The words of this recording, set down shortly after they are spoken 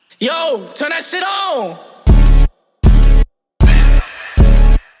Yo, turn that shit on.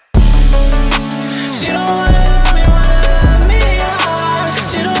 She don't wanna love me, high.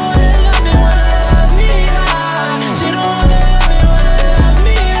 She don't wanna love me, love me high. She don't wanna love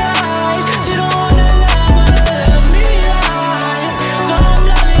me, high. She don't wanna love me high. So I'm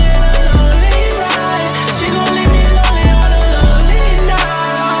lonely in a lonely ride. She gon' leave me lonely on a lonely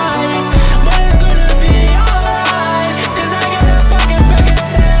night. But it's gonna be alright, 'cause I got a fucking pack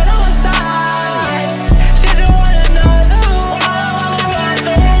set on side. She just want another one.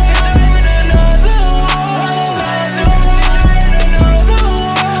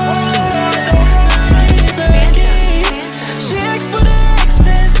 She asked for the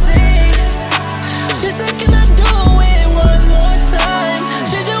ecstasy. She said, can I do it one more time?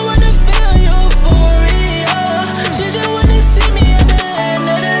 She just wanna feel euphoria. She just wanna see me at the end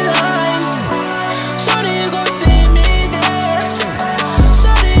of the line. Shorty, you gon' see me there.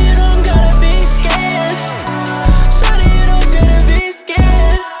 Shorty, you don't gotta be scared. Shorty, you don't gotta be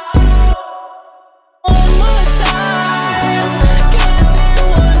scared. One more time. Can I see it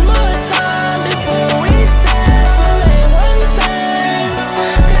one more time before we separate one time?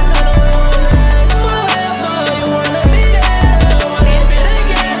 'Cause I know it won't last forever. You wanna be there, wanna be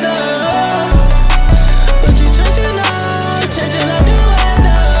together. But you changing like the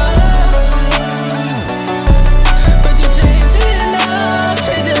weather. But you changing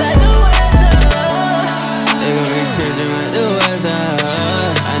like the weather. They gon' be changing like the weather.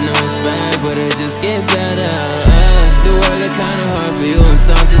 I know it's bad, but it just get better. The work got kinda hard for you, I'm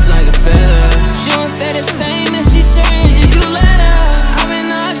soft just like a feather. She won't stay the same if she change, if you let her. I've been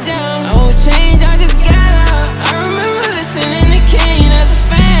knocked down, I won't change, I just got up. I remember listening to Kane as a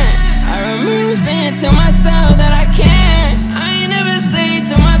fan. I remember saying to myself that I can't. I ain't never say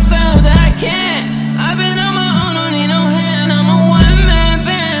to myself that I can't. I've been on my own, don't need no hand, I'm a one-man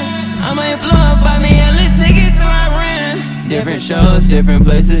band. I might blow up, buy me a lit ticket to Iran. Different shows, different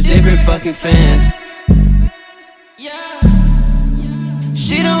places, different fucking fans.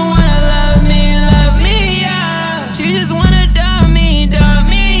 She don't wanna love me, yeah. She just wanna dub me,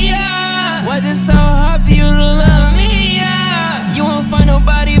 yeah. Why's it so hard for you to love me, yeah? You won't find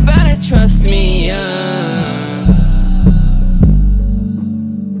nobody better, trust me, yeah.